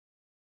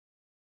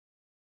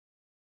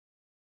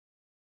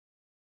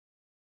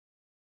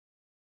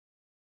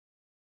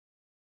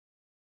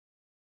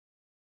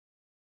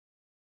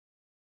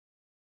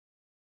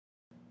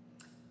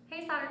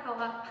Hey Sauder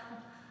Co-op!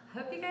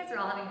 Hope you guys are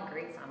all having a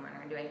great summer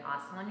and are doing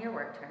awesome on your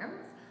work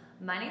terms.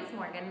 My name is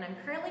Morgan and I'm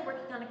currently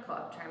working on a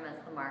co-op term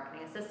as the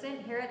marketing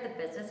assistant here at the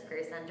Business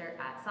Career Center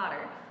at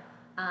Sauder.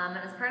 And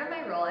as part of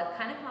my role, I've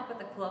kind of come up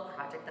with a cool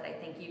project that I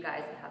think you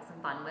guys would have some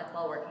fun with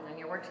while working on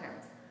your work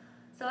terms.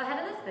 So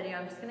ahead of this video,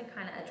 I'm just going to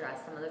kind of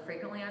address some of the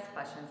frequently asked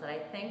questions that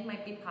I think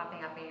might be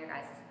popping up in your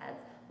guys' heads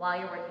while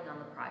you're working on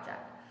the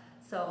project.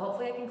 So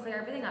hopefully I can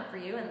clear everything up for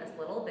you in this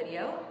little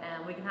video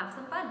and we can have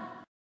some fun.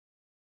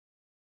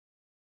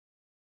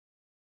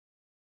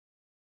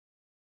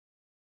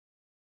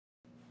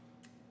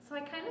 So I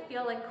kind of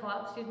feel like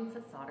co-op students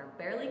at Sauder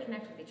barely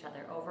connect with each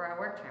other over our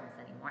work terms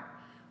anymore.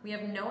 We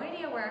have no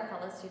idea where our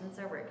fellow students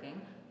are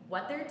working,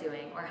 what they're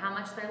doing, or how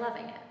much they're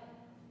loving it.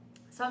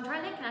 So I'm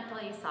trying to connect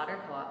all you Sauder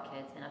Co-op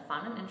kids in a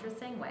fun and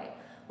interesting way,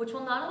 which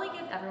will not only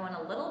give everyone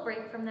a little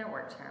break from their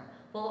work term,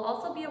 but will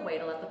also be a way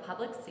to let the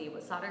public see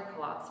what Sauder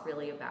Co-op's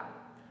really about.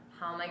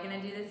 How am I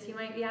going to do this, you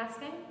might be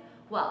asking?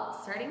 Well,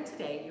 starting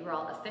today, you are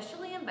all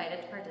officially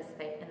invited to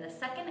participate in the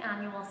second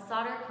annual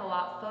Sauder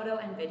Co-op photo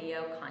and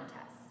video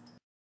contest.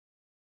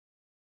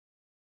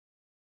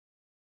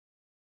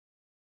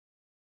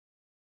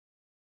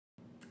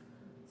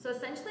 So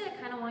essentially, I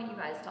kind of want you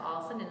guys to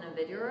all send in a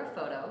video or a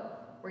photo,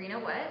 or you know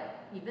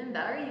what, even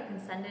better, you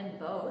can send in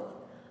both,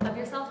 of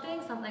yourself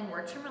doing something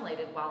work term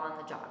related while on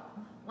the job.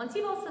 Once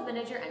you've all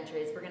submitted your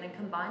entries, we're going to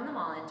combine them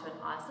all into an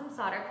awesome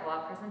Sauder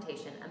Co-op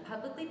presentation and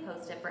publicly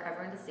post it for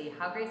everyone to see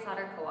how great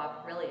Sauder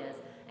Co-op really is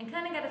and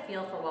kind of get a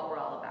feel for what we're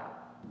all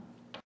about.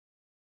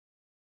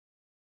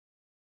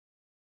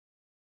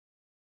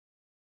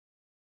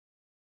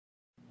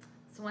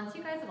 So once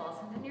you guys have all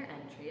sent in your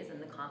entries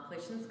and the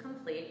compilation's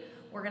complete,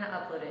 we're going to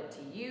upload it to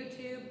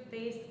YouTube,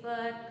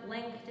 Facebook,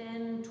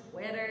 LinkedIn,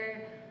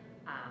 Twitter,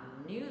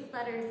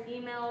 newsletters,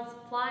 emails,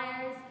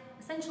 flyers,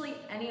 essentially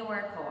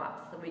anywhere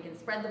co-op so that we can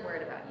spread the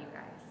word about you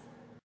guys.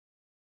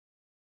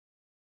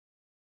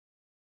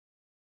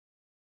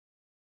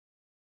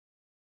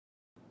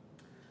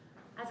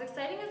 As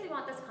exciting as we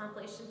want this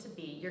compilation to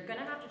be, you're going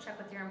to have to check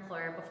with your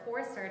employer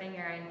before starting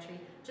your entry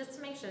just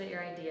to make sure that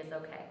your idea is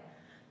okay.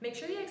 Make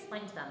sure you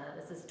explain to them that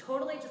this is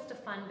totally just a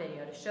fun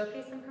video to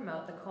showcase and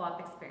promote the co-op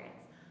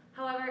experience.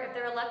 However, if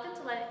they're reluctant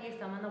to let you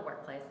film in the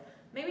workplace,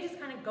 maybe just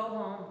kind of go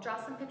home,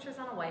 draw some pictures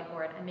on a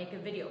whiteboard, and make a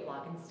video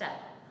blog instead.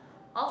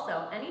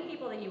 Also, any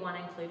people that you want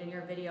to include in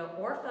your video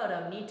or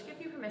photo need to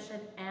give you permission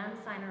and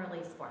sign a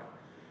release form.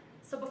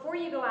 So before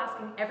you go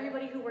asking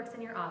everybody who works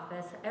in your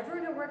office,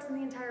 everyone who works in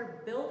the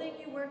entire building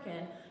you work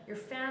in, your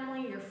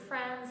family, your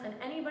friends, and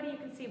anybody you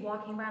can see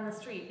walking by on the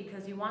street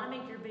because you want to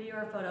make your video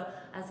or photo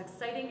as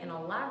exciting and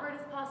elaborate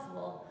as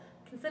possible,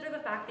 consider the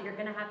fact that you're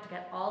going to have to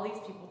get all these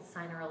people to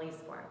sign a release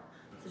form.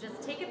 So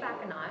just take it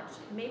back a notch,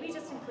 maybe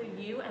just include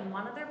you and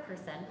one other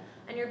person,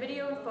 and your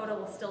video and photo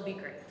will still be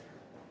great.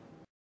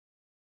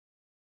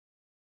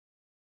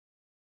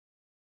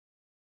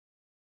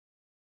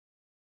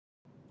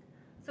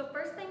 So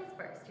first things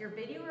first, your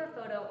video or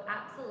photo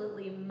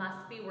absolutely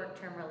must be work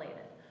term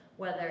related.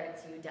 Whether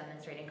it's you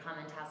demonstrating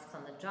common tasks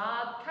on the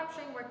job,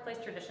 capturing workplace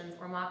traditions,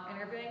 or mock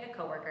interviewing a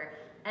coworker,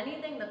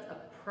 anything that's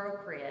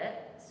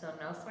appropriate, so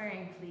no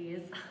swearing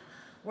please,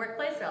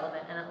 workplace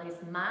relevant and at least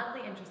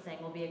mildly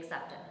interesting will be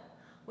accepted.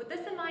 With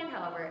this in mind,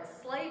 however,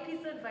 slight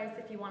piece of advice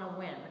if you want to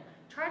win,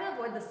 try to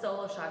avoid the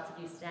solo shots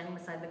of you standing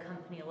beside the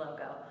company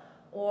logo,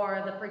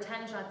 or the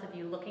pretend shots of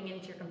you looking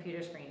into your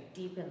computer screen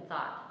deep in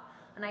thought.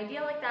 An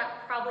idea like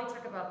that probably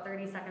took about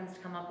 30 seconds to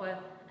come up with,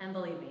 and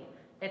believe me,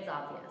 it's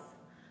obvious.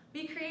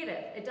 Be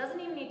creative. It doesn't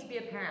even need to be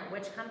apparent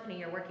which company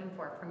you're working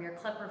for from your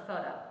clip or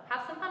photo.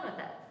 Have some fun with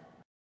it.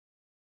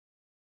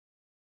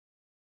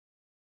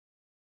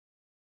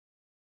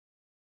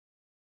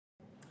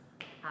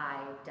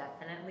 I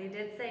definitely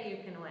did say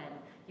you can win.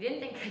 You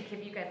didn't think I'd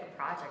give you guys a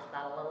project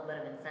without a little bit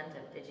of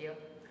incentive, did you?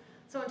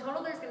 So in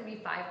total, there's going to be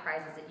 5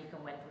 prizes that you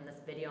can win from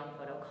this video and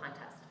photo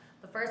contest.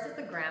 The first is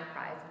the grand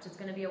prize, which is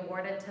going to be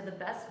awarded to the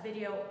best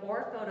video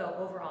or photo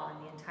overall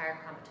in the entire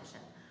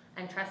competition.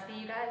 And trust me,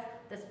 you guys,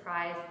 this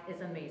prize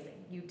is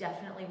amazing. You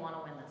definitely want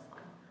to win this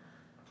one.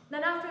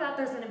 Then after that,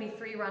 there's going to be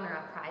 3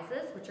 runner-up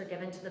prizes, which are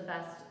given to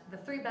the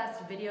 3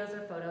 best videos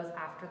or photos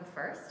after the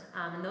first.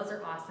 And those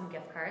are awesome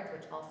gift cards,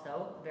 which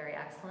also very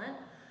excellent.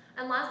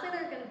 And lastly,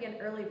 there's going to be an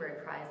early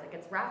bird prize that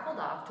gets raffled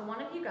off to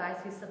one of you guys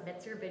who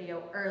submits your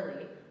video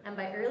early. And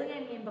by early, I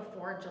mean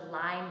before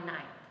July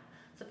 9th.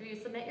 So if you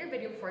submit your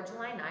video before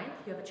July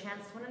 9th, you have a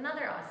chance to win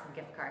another awesome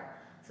gift card.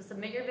 So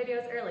submit your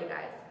videos early,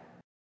 guys.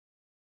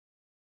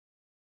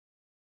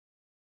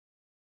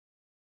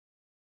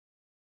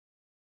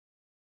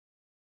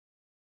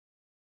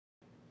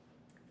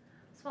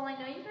 So while I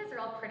know you guys are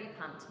all pretty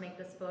pumped to make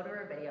this photo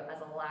or video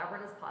as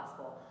elaborate as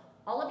possible,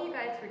 all of you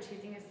guys who are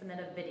choosing to submit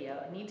a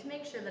video need to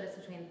make sure that it's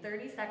between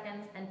 30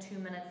 seconds and 2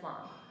 minutes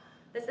long.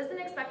 This isn't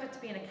expected to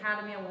be an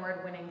Academy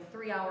Award-winning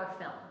 3-hour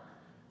film.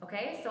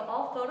 Okay, so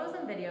all photos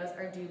and videos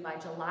are due by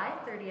July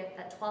 30th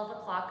at 12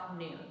 o'clock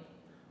noon.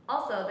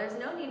 Also, there's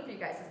no need for you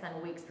guys to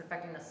spend weeks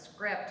perfecting the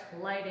script,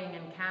 lighting,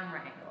 and camera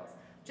angles.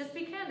 Just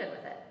be candid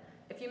with it.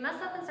 If you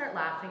mess up and start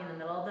laughing in the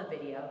middle of the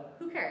video,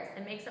 who cares?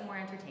 It makes it more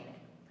entertaining.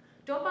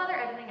 Don't bother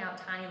editing out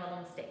tiny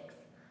little mistakes.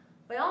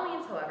 By all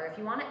means, however, if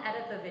you want to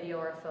edit the video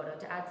or photo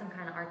to add some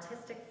kind of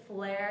artistic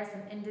flair,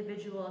 some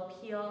individual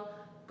appeal,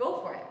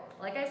 go for it.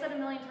 Like I said a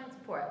million times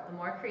before, the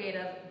more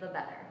creative, the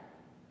better.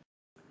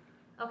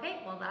 Okay,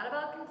 well that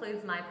about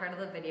concludes my part of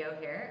the video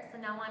here. So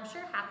now I'm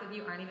sure half of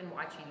you aren't even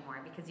watching anymore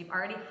because you've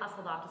already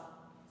hustled off to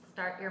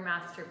start your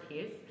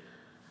masterpiece.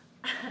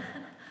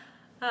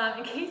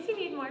 In case you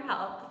need more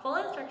help, the full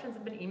instructions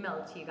have been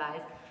emailed to you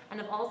guys and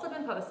have also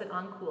been posted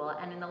on Cool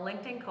and in the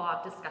LinkedIn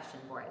Co-op discussion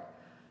board.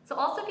 So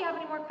also if you have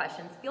any more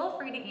questions, feel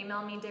free to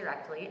email me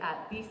directly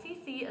at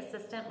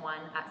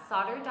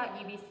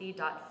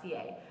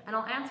bccassistant1@sauder.ubc.ca and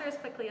I'll answer as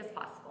quickly as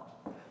possible.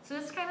 So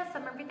just to kind of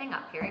sum everything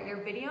up here,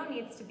 your video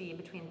needs to be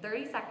between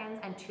 30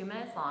 seconds and 2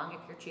 minutes long if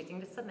you're choosing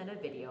to submit a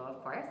video,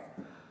 of course.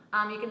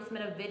 You can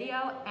submit a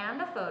video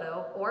and a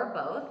photo or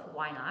both,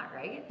 why not,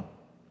 right?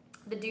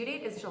 The due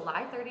date is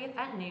July 30th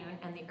at noon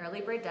and the early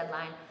bird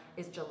deadline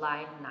is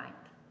July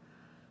 9th.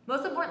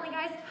 Most importantly,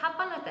 guys, have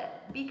fun with it.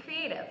 Be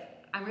creative.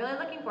 I'm really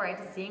looking forward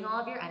to seeing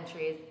all of your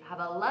entries. Have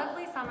a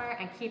lovely summer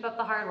and keep up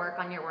the hard work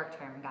on your work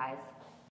term, guys.